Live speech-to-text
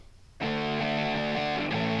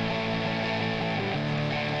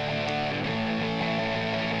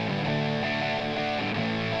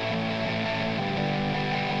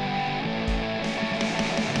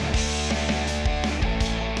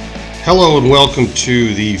Hello and welcome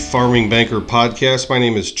to the Farming Banker podcast. My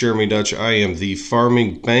name is Lennie Doetch. I am the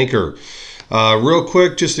Farming Banker. Real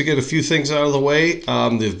quick, just to get a few things out of the way,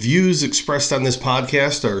 the views expressed on this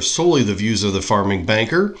podcast are solely the views of the Farming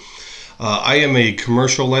Banker. I am a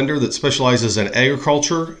commercial lender that specializes in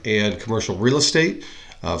agriculture and commercial real estate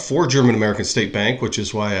for German American State Bank, which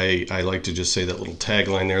is why I like to just say that little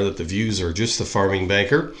tagline there that the views are just the Farming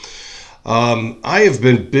Banker. I have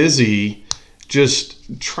been busy just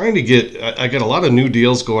trying to I got a lot of new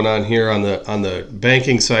deals going on here on the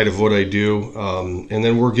banking side of what I do, and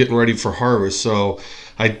then we're getting ready for harvest. So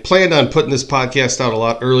I planned on putting this podcast out a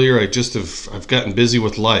lot earlier. I've gotten busy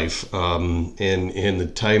with life in the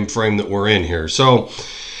time frame that we're in here. So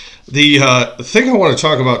the thing I want to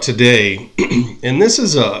talk about today, and this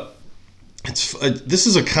is a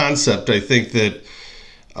concept I think that.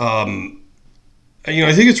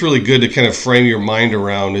 I think it's really good to kind of frame your mind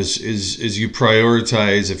around is you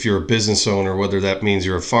prioritize if you're a business owner, whether that means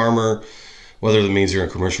you're a farmer, whether that means you're in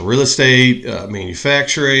commercial real estate,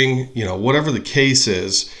 manufacturing, whatever the case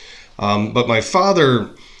is. But my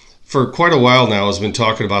father, for quite a while now, has been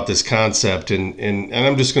talking about this concept, and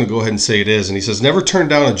I'm just going to go ahead and say it is. And he says, never turn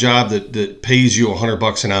down a job that pays you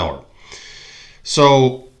 $100 an hour.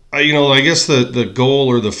 So I guess the goal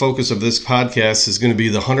or the focus of this podcast is going to be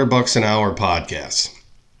the $100 an hour podcast.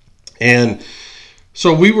 And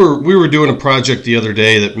so we were doing a project the other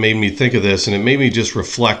day that made me think of this, and it made me just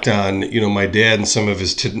reflect on, my dad and some of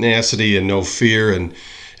his tenacity and no fear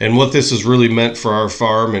and what this has really meant for our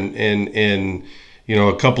farm and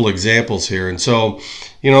a couple examples here. And so,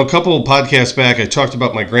 a couple of podcasts back, I talked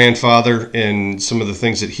about my grandfather and some of the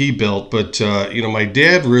things that he built, but my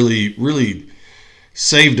dad really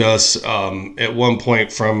saved us at one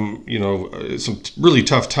point from some really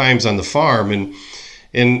tough times on the farm, and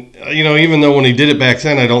even though when he did it back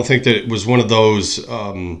then, I don't think that it was one of those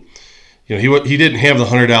he didn't have the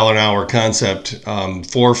 $100 an hour concept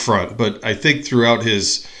forefront, but I think throughout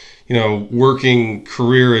his working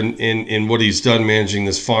career in what he's done managing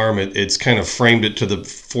this farm, it's kind of framed it to the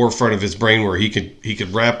forefront of his brain where he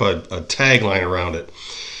could wrap a tagline around it.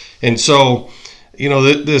 And so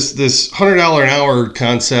this $100 an hour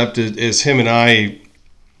concept is him and I,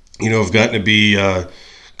 have gotten to be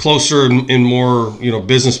closer and more,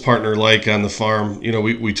 business partner like on the farm.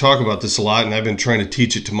 We talk about this a lot, and I've been trying to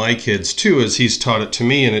teach it to my kids too, as he's taught it to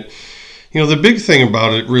me. And it, the big thing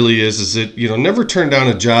about it really is that, never turn down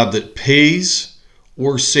a job that pays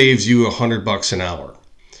or saves you $100 an hour.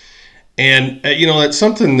 And, that's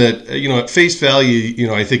something that, at face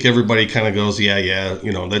value, I think everybody kind of goes, yeah,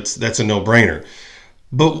 that's a no-brainer.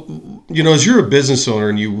 But, as you're a business owner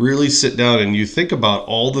and you really sit down and you think about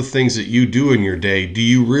all the things that you do in your day, do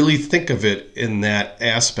you really think of it in that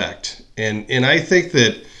aspect? And I think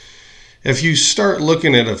that if you start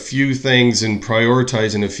looking at a few things and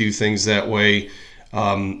prioritizing a few things that way,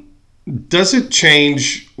 does it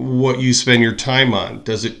change what you spend your time on?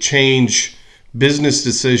 Does it change business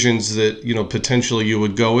decisions that, potentially you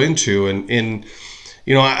would go into? And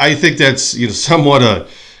I think that's, somewhat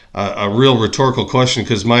a real rhetorical question,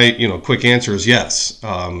 because my quick answer is yes,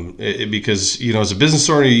 because as a business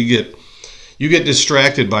owner you get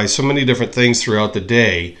distracted by so many different things throughout the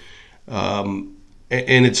day, and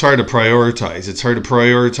it's hard to prioritize. It's hard to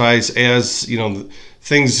prioritize as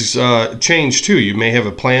things change too. You may have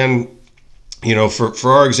a plan.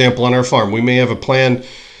 For our example on our farm, we may have a plan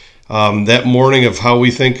that morning of how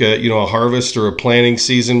we think a harvest or a planting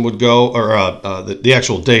season would go, or the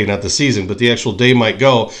actual day, not the season, but the actual day might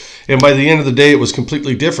go. And by the end of the day, it was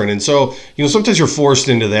completely different. And so, sometimes you're forced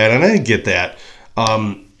into that, and I get that.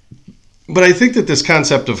 But I think that this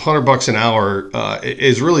concept of $100 an hour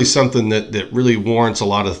is really something that really warrants a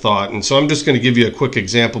lot of thought. And so I'm just going to give you a quick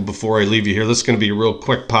example before I leave you here. This is going to be a real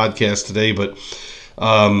quick podcast today, but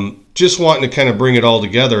just wanting to kind of bring it all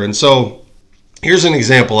together. And so here's an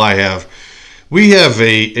example I have. We have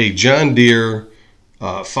a John Deere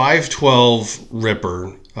 512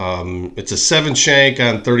 Ripper. It's a 7-shank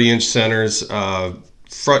on 30-inch centers,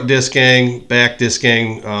 front disc gang, back disc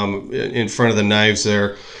gang in front of the knives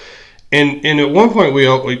there. And at one point we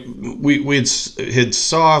had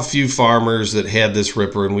saw a few farmers that had this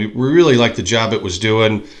Ripper, and we really liked the job it was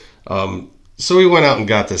doing. So we went out and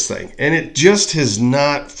got this thing, and it just has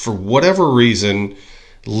not, for whatever reason,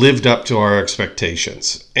 lived up to our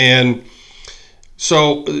expectations. And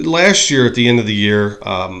so last year at the end of the year,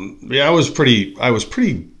 I was pretty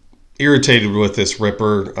irritated with this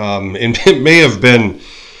Ripper, and it may have been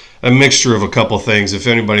a mixture of a couple things. If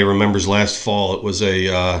anybody remembers last fall, it was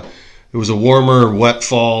a it was a warmer, wet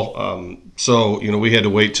fall. So, we had to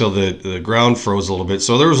wait till the ground froze a little bit.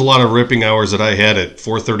 So there was a lot of ripping hours that I had at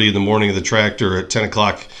 4:30 in the morning of the tractor, at 10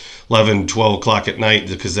 o'clock, 11, 12 o'clock at night,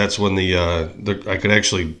 because that's when I could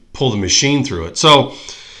actually pull the machine through it. So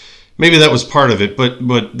maybe that was part of it.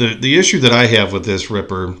 But the issue that I have with this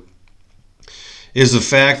ripper is the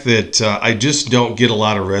fact that I just don't get a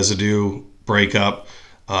lot of residue breakup.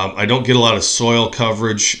 I don't get a lot of soil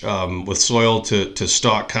coverage with soil to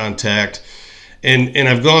stalk contact. And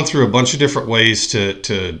I've gone through a bunch of different ways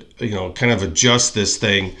to kind of adjust this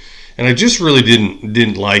thing, and I just really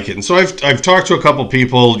didn't like it. And so I've talked to a couple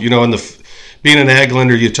people, being an ag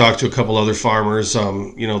lender, you talk to a couple other farmers,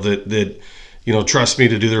 that trust me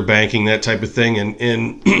to do their banking, that type of thing.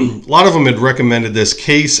 And a lot of them had recommended this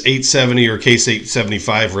Case 870 or Case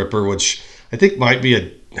 875 ripper, which I think might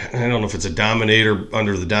be I don't know if it's a Dominator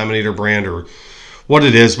under the Dominator brand or what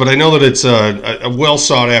it is, but I know that it's a well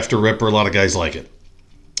sought after ripper. A lot of guys like it.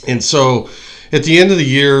 And so at the end of the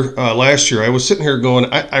year, last year, I was sitting here going,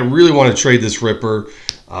 I really want to trade this ripper.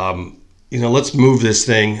 Let's move this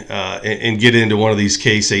thing and get into one of these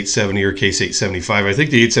Case 870 or Case 875. I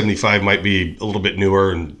think the 875 might be a little bit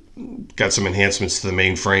newer and got some enhancements to the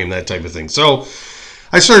main frame, that type of thing. So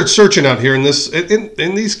I started searching out here, and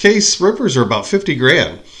these Case rippers are about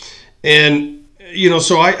 $50,000. And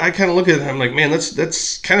so I kind of look at it, I'm like, man,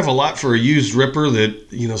 that's kind of a lot for a used ripper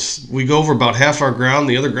that, we go over about half our ground.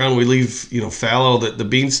 The other ground we leave, fallow, the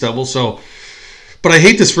bean stubble. So, but I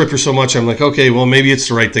hate this ripper so much. I'm like, okay, well, maybe it's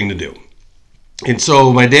the right thing to do. And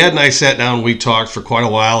so my dad and I sat down, we talked for quite a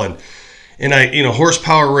while, and I,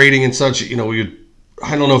 horsepower rating and such,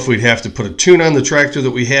 I don't know if we'd have to put a tune on the tractor that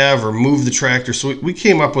we have or move the tractor. So we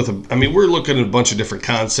came up with we're looking at a bunch of different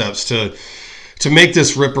concepts to make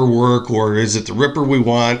this ripper work. Or is it the ripper we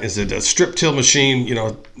want? Is it a strip till machine,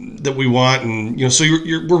 that we want? And, so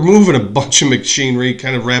we're moving a bunch of machinery,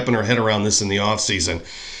 kind of wrapping our head around this in the off season.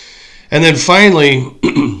 And then finally,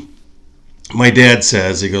 my dad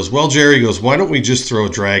says, he goes, well, Jerry, why don't we just throw a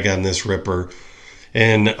drag on this ripper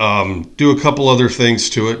and do a couple other things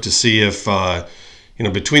to it to see if,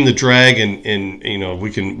 between the drag and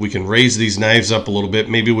we can raise these knives up a little bit.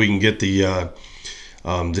 Maybe we can get the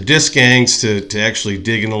disc gangs to actually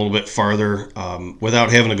dig in a little bit farther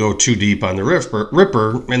without having to go too deep on the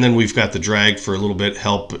ripper. And then we've got the drag for a little bit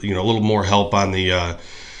help, a little more help on the,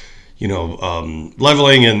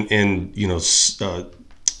 leveling and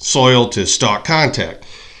soil to stalk contact.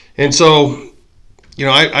 And so,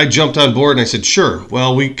 I jumped on board and I said, sure.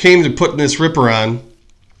 Well, we came to putting this ripper on,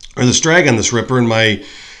 or this drag on this ripper, and my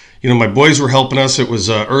boys were helping us. It was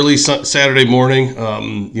early Saturday morning.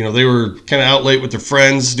 They were kind of out late with their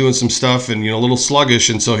friends doing some stuff and, a little sluggish.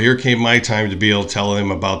 And so here came my time to be able to tell them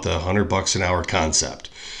about the $100 an hour concept.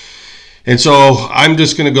 And so I'm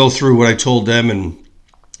just going to go through what I told them,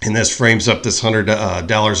 and this frames up this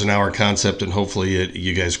 $100 an hour concept, and hopefully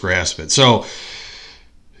you guys grasp it. So,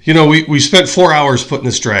 we spent 4 hours putting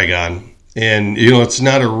this drag on. And, it's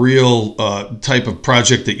not a real type of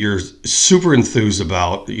project that you're super enthused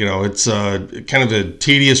about. It's kind of a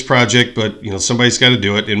tedious project, but, somebody's got to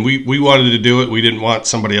do it. And we wanted to do it. We didn't want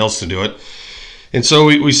somebody else to do it. And so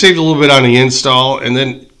we saved a little bit on the install. And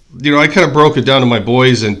then, I kind of broke it down to my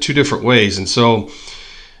boys in two different ways. And so,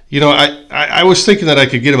 I was thinking that I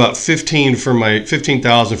could get about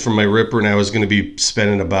 $15,000 from my ripper, and I was going to be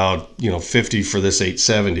spending about, $50 for this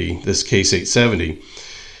 870, this Case 870.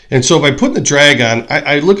 And so by putting the drag on,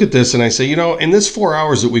 I look at this and I say, in this 4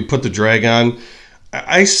 hours that we put the drag on,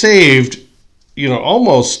 I saved,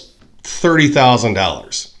 almost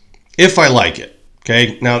 $30,000 if I like it.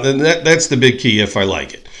 Okay. Now that's the big key, if I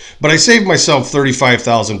like it. But I saved myself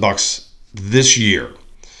 $35,000 this year.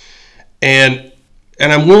 And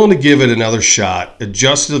I'm willing to give it another shot,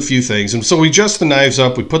 adjusted a few things. And so we adjust the knives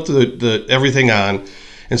up, we put the everything on.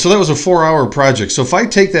 And so that was a 4 hour project. So if I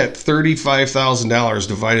take that $35,000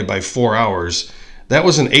 divided by 4 hours, that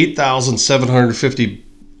was an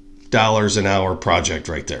 $8,750 an hour project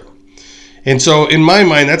right there. And so in my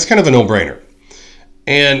mind, that's kind of a no-brainer.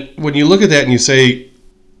 And when you look at that and you say,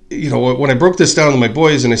 when I broke this down to my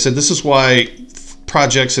boys and I said, this is why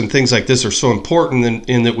projects and things like this are so important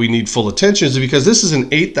in that we need full attention, is because this is an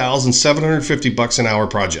 $8,750 an hour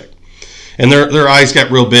project. And their eyes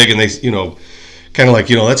got real big and they, kind of like,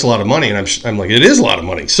 that's a lot of money. And I'm like, it is a lot of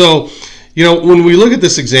money. So, when we look at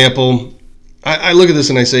this example, I look at this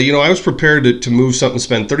and I say, I was prepared to move something,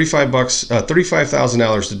 spend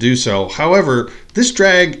 $35,000 to do so. However, this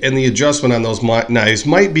drag and the adjustment on those knives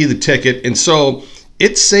might be the ticket. And so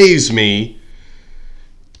it saves me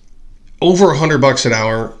over $100 an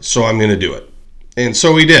hour. So I'm going to do it. And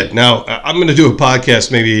so we did. Now, I'm going to do a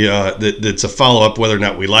podcast maybe that's a follow-up, whether or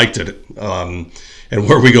not we liked it, and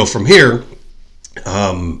where we go from here.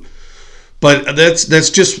 But that's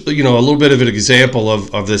just, a little bit of an example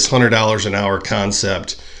of this $100 an hour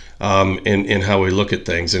concept, and how we look at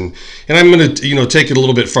things. And I'm going to, take it a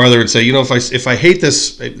little bit farther and say, if I hate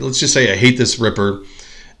this, let's just say I hate this ripper,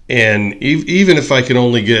 and even if I can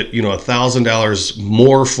only get, $1,000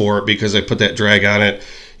 more for it because I put that drag on it,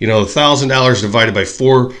 $1,000 divided by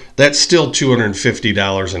 4, that's still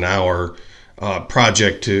 $250 an hour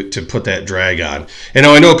project to put that drag on. And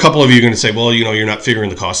now I know a couple of you are going to say, well, you're not figuring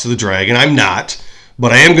the cost of the drag, and I'm not,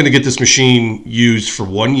 but I am going to get this machine used for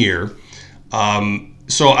 1 year.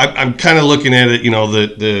 So I'm kind of looking at it,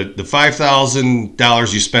 the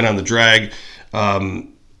 $5,000 you spent on the drag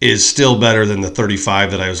is still better than the $35,000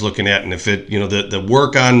 that I was looking at. And if it, the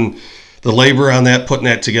work on the labor on that, putting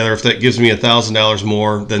that together, if that gives me $1,000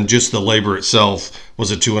 more, then just the labor itself was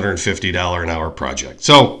a $250 an hour project.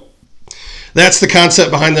 So that's the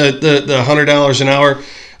concept behind the $100 an hour.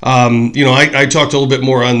 I talked a little bit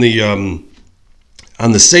more on the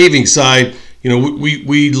saving side.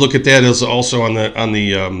 We look at that as also on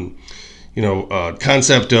the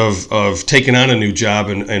concept of taking on a new job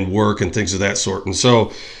and work and things of that sort. And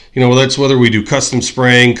so, that's whether we do custom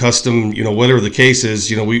spraying, custom, whatever the case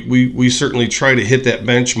is, we certainly try to hit that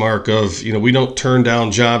benchmark of, we don't turn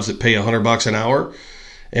down jobs that pay $100 an hour,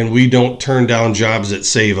 and we don't turn down jobs that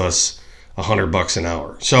save us $100 an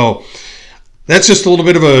hour. So that's just a little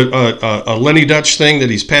bit of a Lennie Doetch thing that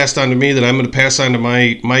he's passed on to me that I'm going to pass on to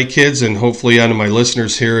my kids and hopefully on to my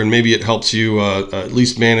listeners here. And maybe it helps you at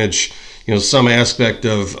least manage, some aspect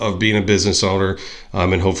of being a business owner.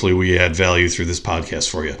 And hopefully we add value through this podcast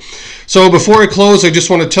for you. So before I close, I just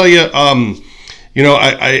want to tell you, I've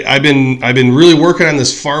been really working on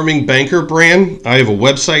this Farming Banker brand. I have a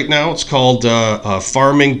website now. It's called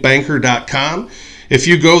farmingbanker.com. If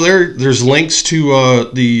you go there, there's links to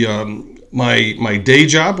my day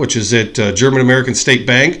job, which is at German American State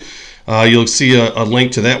Bank. You'll see a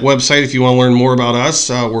link to that website if you want to learn more about us.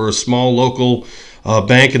 We're a small local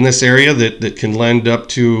bank in this area that can lend up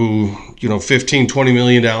to $15-20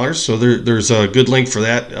 million. So there's a good link for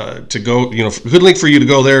that to go. Good link for you to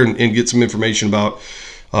go there and get some information about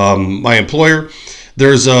my employer.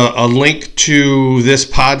 There's a link to this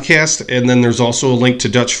podcast, and then there's also a link to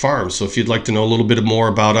Doetch Farms. So if you'd like to know a little bit more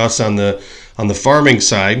about us on the farming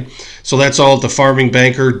side, so that's all at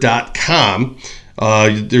thefarmingbanker.com.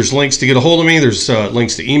 There's links to get a hold of me. There's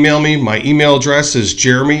links to email me. My email address is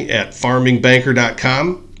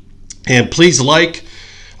jeremy@farmingbanker.com. And please like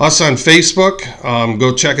us on Facebook.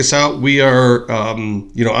 Go check us out. We are,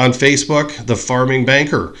 on Facebook, The Farming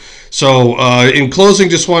Banker. So in closing,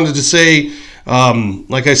 just wanted to say,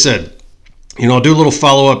 like I said, I'll do a little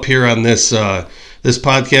follow-up here on this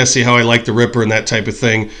podcast, see how I like the ripper and that type of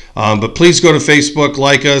thing. But please go to Facebook,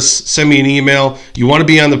 like us, send me an email. You want to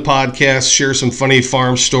be on the podcast, share some funny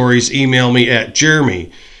farm stories, email me at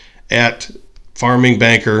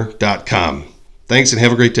jeremy@farmingbanker.com. Thanks and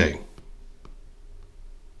have a great day.